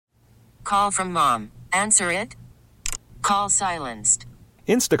Call from mom. Answer it. Call silenced.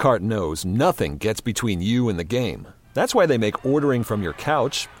 Instacart knows nothing gets between you and the game. That's why they make ordering from your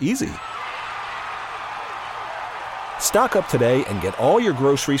couch easy. Stock up today and get all your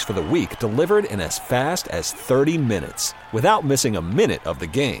groceries for the week delivered in as fast as 30 minutes without missing a minute of the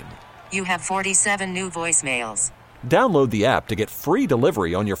game. You have 47 new voicemails. Download the app to get free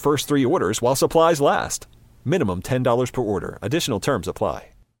delivery on your first 3 orders while supplies last. Minimum $10 per order. Additional terms apply.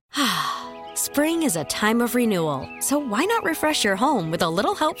 Spring is a time of renewal, so why not refresh your home with a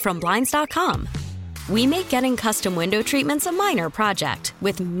little help from Blinds.com? We make getting custom window treatments a minor project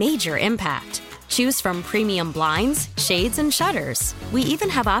with major impact. Choose from premium blinds, shades, and shutters. We even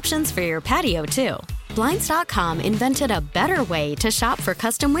have options for your patio, too. Blinds.com invented a better way to shop for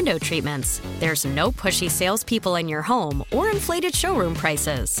custom window treatments. There's no pushy salespeople in your home or inflated showroom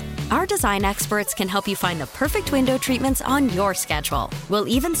prices. Our design experts can help you find the perfect window treatments on your schedule. We'll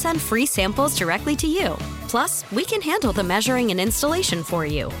even send free samples directly to you. Plus, we can handle the measuring and installation for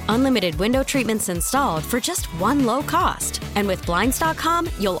you. Unlimited window treatments installed for just one low cost. And with Blinds.com,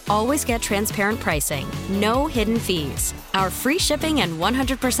 you'll always get transparent pricing. No hidden fees. Our free shipping and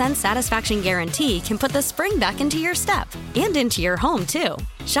 100% satisfaction guarantee can put the spring back into your step and into your home, too.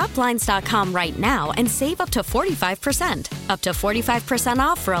 Shop Blinds.com right now and save up to 45%. Up to 45%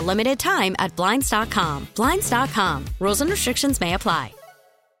 off for a limited time at Blinds.com. Blinds.com. Rules and restrictions may apply.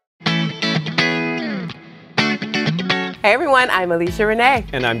 Hey everyone, I'm Alicia Renee.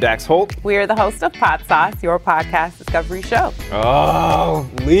 And I'm Dax Holt. We are the host of Pod Sauce, your podcast discovery show. Oh,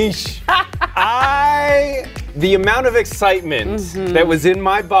 Leash. The amount of excitement that was in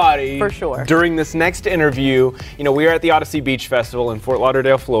my body For sure. during this next interview. You know, we were at the Odyssey Beach Festival in Fort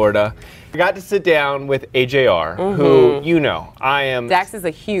Lauderdale, Florida. I got to sit down with AJR, who, you know, I am... Dax is a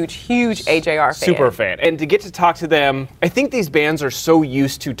huge, huge AJR fan. Super fan. And to get to talk to them, I think these bands are so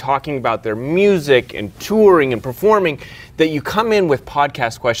used to talking about their music and touring and performing that you come in with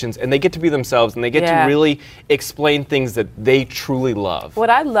podcast questions and they get to be themselves and they get to really explain things that they truly love. What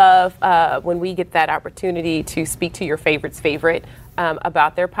I love when we get that opportunity to speak to your favorite's favorite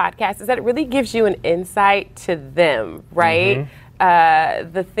about their podcast is that it really gives you an insight to them, right?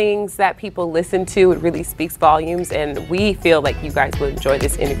 The things that people listen to, it really speaks volumes, and we feel like you guys will enjoy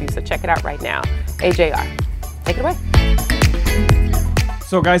this interview, so check it out right now. AJR, take it away.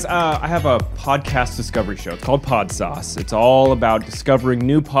 So guys, I have a podcast discovery show. It's called Pod Sauce. It's all about discovering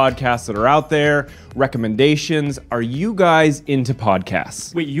new podcasts that are out there, recommendations. Are you guys into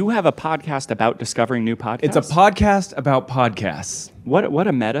podcasts? Wait, you have a podcast about discovering new podcasts? It's a podcast about podcasts. What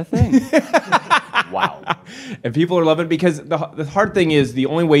a meta thing. Wow. And people are loving it because the hard thing is the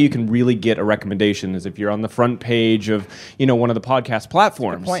only way you can really get a recommendation is if you're on the front page of, you know, one of the podcast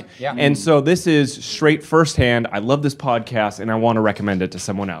platforms. Good point. Yeah. And so this is straight firsthand. I love this podcast and I want to recommend it to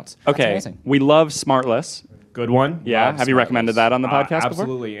someone else. Okay. We love Smartless. Good one. Yeah. Love Have you recommended that on the podcast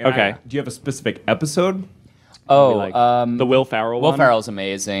absolutely. before? Absolutely. Okay. Do you have a specific episode? The Will Ferrell one? Will Ferrell's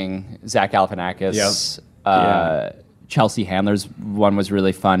amazing. Zach Galifianakis. Chelsea Handler's one was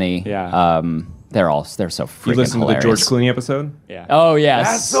really funny. Yeah. They're so freaking You listened hilarious. to the George Clooney episode? Yeah. Oh yeah,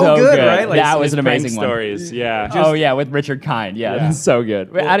 That's so good, right? Like, that was an prank amazing one. stories. Yeah. Oh yeah, with Richard Kind. Yeah, that's so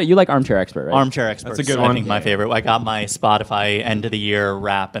good. Wait, you like Armchair Expert, right? Armchair Expert. That's a good I one. think my favorite. I got my Spotify end of the year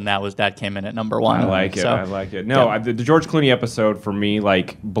wrap, and that came in at number one. I like it. So, I like it. No, the George Clooney episode for me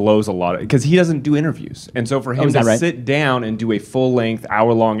like blows a lot because he doesn't do interviews, and so for him to sit down and do a full-length,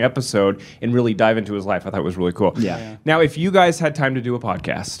 hour-long episode and really dive into his life, I thought was really cool. Yeah. Now, if you guys had time to do a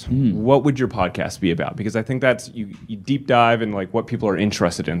podcast, what would your podcast be about? Because I think that's you deep dive in like what people are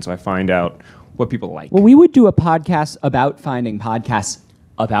interested in, so I find out what people like. Well, we would do a podcast about finding podcasts.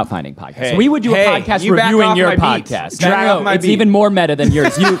 About finding podcasts. Hey, so we would do a podcast you back reviewing off your my beat. podcast. Back off my it's beat. even more meta than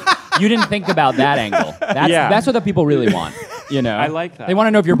yours. You didn't think about that angle. That's what the people really want. You know, I like that. They want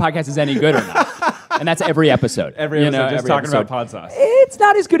to know if your podcast is any good or not. And that's every episode. Every episode, just talking about pod sauce. It's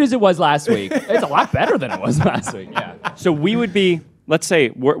not as good as it was last week. It's a lot better than it was last week. Yeah. So we would be, let's say,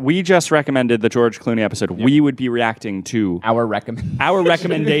 we just recommended the George Clooney episode. Yep. We would be reacting to our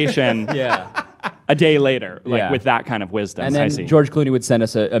recommendation. a day later, with that kind of wisdom. And then George Clooney would send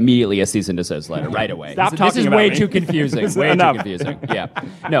us immediately a cease and desist letter right away. This is way too confusing. Way too confusing. Yeah.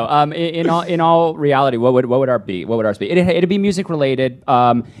 No. In all reality, what would ours be? It'd be music related.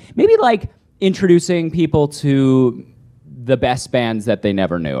 Maybe like introducing people to the best bands that they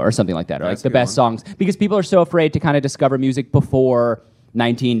never knew, or something like that, or like the best songs, because people are so afraid to kind of discover music before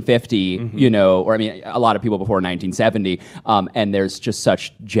 1950, you know, or I mean, a lot of people before 1970, and there's just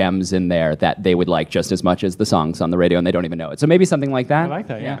such gems in there that they would like just as much as the songs on the radio, and they don't even know it. So maybe something like that. I like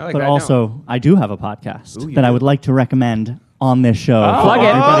that, yeah. But also, I do have a podcast that I would like to recommend on this show. Plug it.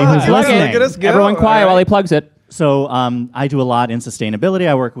 Everybody who's listening. Look at us go. Everyone quiet while he plugs it. So I do a lot in sustainability.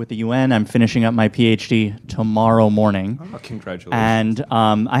 I work with the UN. I'm finishing up my PhD tomorrow morning. Oh, congratulations. And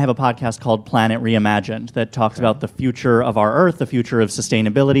I have a podcast called Planet Reimagined that talks about the future of our Earth, the future of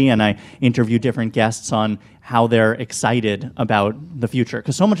sustainability, and I interview different guests on how they're excited about the future.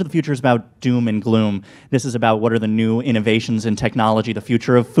 Because so much of the future is about doom and gloom. This is about what are the new innovations in technology, the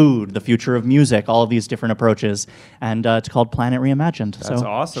future of food, the future of music, all of these different approaches. And it's called Planet Reimagined. That's so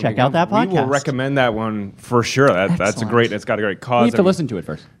awesome. Check out that podcast. We will recommend that one for sure. That's a great. It's got a great cause. You have to listen to it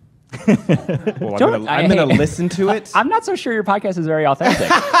first. Well, I'm going to listen to it. I'm not so sure your podcast is very authentic.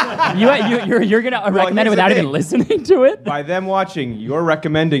 You're going to recommend it without even listening to it? By them watching, you're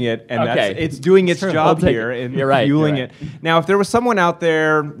recommending it, and Okay. it's doing its job here and fueling it. Now, if there was someone out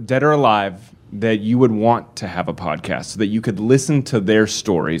there, dead or alive, that you would want to have a podcast so that you could listen to their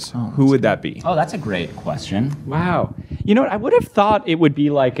stories, who would that be? Oh, that's a great question. Wow. You know what? I would have thought it would be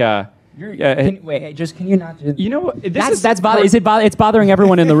like a. Can you not? You know, It's bothering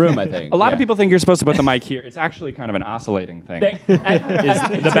everyone in the room. I think a lot of people think you're supposed to put the mic here. It's actually kind of an oscillating thing. It's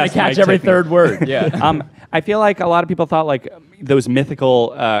the best catch every third word. Yeah. I feel like a lot of people thought like those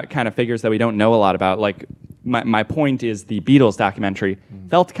mythical kind of figures that we don't know a lot about. Like my point is the Beatles documentary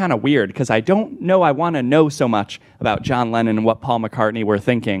felt kind of weird because I don't know I want to know so much about John Lennon and what Paul McCartney were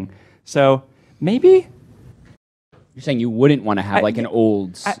thinking. So maybe. You're saying you wouldn't want to have like an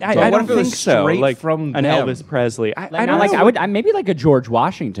old. I don't think so. Like from an Elvis Presley. I don't like. know. I would maybe like a George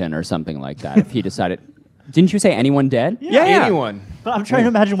Washington or something like that if he decided. Didn't you say anyone dead? Yeah. Anyone. But I'm trying to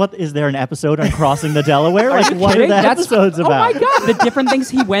imagine is there an episode on crossing the Delaware? Like, what are the episodes about? Oh my God, the different things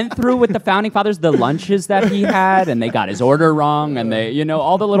he went through with the founding fathers, the lunches that he had, and they got his order wrong, and they,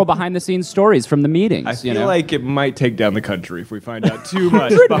 all the little behind the scenes stories from the meetings. I feel like it might take down the country if we find out too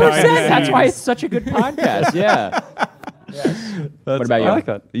much 100%. behind the scenes. That's why it's such a good podcast. Yeah. What about you? I like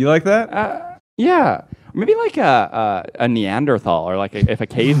that. You like that? Yeah. Maybe like a Neanderthal or like if a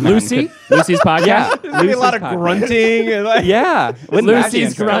caveman. Lucy's podcast? Yeah. There'd be a lot of grunting. And Yeah.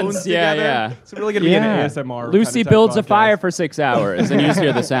 Lucy's grunts. Yeah, together. yeah. It's really going to be an ASMR. Lucy builds a fire for 6 hours and you just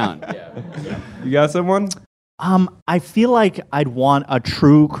hear the sound. You got someone? I feel like I'd want a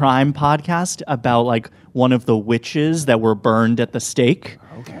true crime podcast about like one of the witches that were burned at the stake.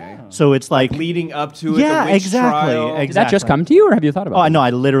 Okay. So it's like leading up to it. Yeah, the witch exactly. trial. Did that just come to you, or have you thought about it? Oh, no, I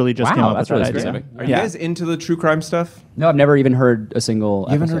literally just came up with really that idea. specific. Are you guys into the true crime stuff? No, I've never even heard a single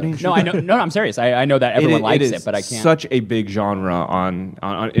You haven't episode. heard any No, I know. No, I'm serious. I know that everyone likes it, but I can't. Such a big genre on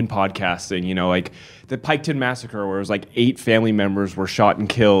in podcasting. Like the Piketon Massacre, where it was like 8 family members were shot and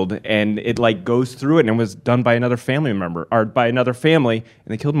killed, and it like goes through it, and it was done by another family member or by another family,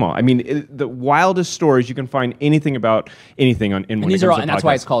 and they killed them all. I mean, the wildest stories you can find anything about anything on. And these are all, and that's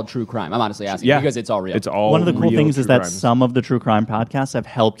why it's called true crime. I'm honestly asking because it's all real. It's all one of the cool real things is that crimes. some of the true crime podcasts have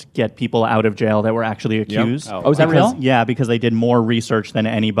helped get people out of jail that were actually accused. Oh, is that real? Yeah, because they did more research than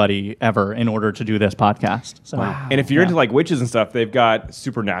anybody ever in order to do this podcast. So, And if you're into like witches and stuff, they've got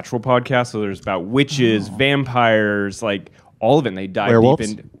supernatural podcasts. So there's about witches, vampires, like all of it. And they dive Werewolves?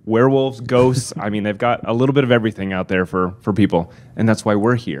 deep into werewolves, ghosts. I mean, they've got a little bit of everything out there for people. And that's why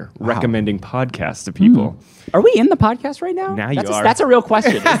we're here recommending podcasts to people. Are we in the podcast right now? Now you that's are. That's a real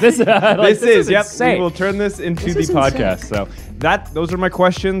question. Is this? This is yep. insane. We will turn this into This the is podcast. So those are my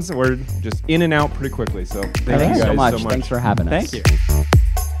questions. We're just in and out pretty quickly. So thank you guys so much. Thanks for having us. Thank you.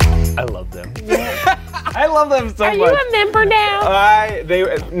 I love them. I love them so Are much. you a member now?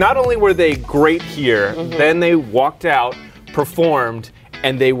 They not only were they great here, then they walked out, performed,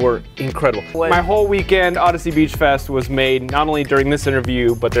 and they were incredible. My whole weekend, Odyssey Beach Fest, was made not only during this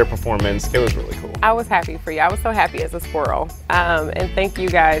interview, but their performance. It was really cool. I was happy for you. I was so happy as a squirrel. And thank you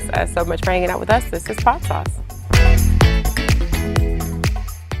guys so much for hanging out with us. This is Pod Sauce.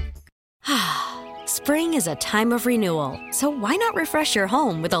 Spring is a time of renewal, so why not refresh your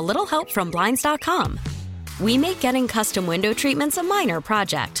home with a little help from Blinds.com? We make getting custom window treatments a minor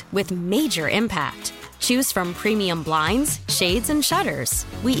project with major impact. Choose from premium blinds, shades, and shutters.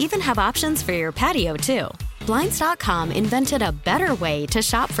 We even have options for your patio, too. Blinds.com invented a better way to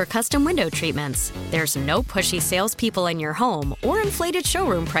shop for custom window treatments. There's no pushy salespeople in your home or inflated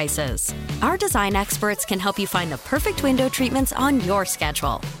showroom prices. Our design experts can help you find the perfect window treatments on your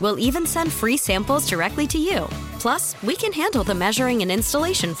schedule. We'll even send free samples directly to you. Plus, we can handle the measuring and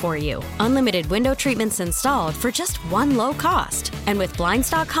installation for you. Unlimited window treatments installed for just one low cost. And with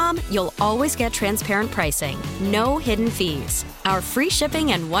Blinds.com, you'll always get transparent pricing. No hidden fees. Our free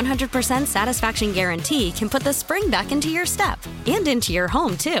shipping and 100% satisfaction guarantee can put the spring back into your step and into your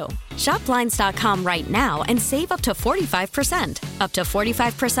home, too. Shop Blinds.com right now and save up to 45%. Up to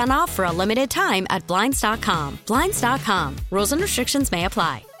 45% off for a limited time at Blinds.com. Blinds.com. Rules and restrictions may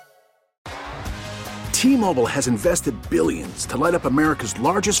apply. T-Mobile has invested billions to light up America's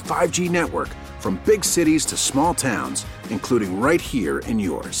largest 5G network, from big cities to small towns, including right here in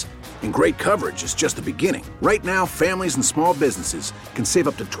yours. And great coverage is just the beginning. Right now, families and small businesses can save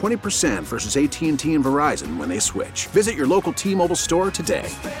up to 20% versus AT&T and Verizon when they switch. Visit your local T-Mobile store today.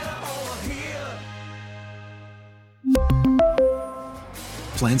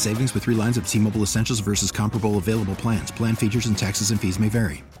 Plan savings with 3 lines of T-Mobile Essentials versus comparable available plans. Plan features and taxes and fees may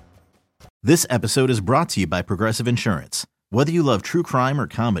vary. This episode is brought to you by Progressive Insurance. Whether you love true crime or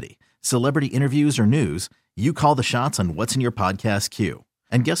comedy, celebrity interviews or news, you call the shots on what's in your podcast queue.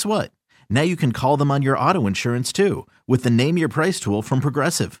 And guess what? Now you can call them on your auto insurance too, with the Name Your Price tool from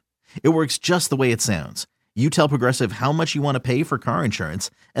Progressive. It works just the way it sounds. You tell Progressive how much you want to pay for car insurance,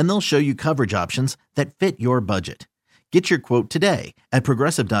 and they'll show you coverage options that fit your budget. Get your quote today at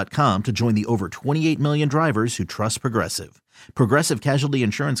Progressive.com to join the over 28 million drivers who trust Progressive. Progressive Casualty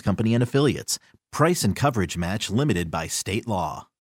Insurance Company and Affiliates. Price and coverage match limited by state law.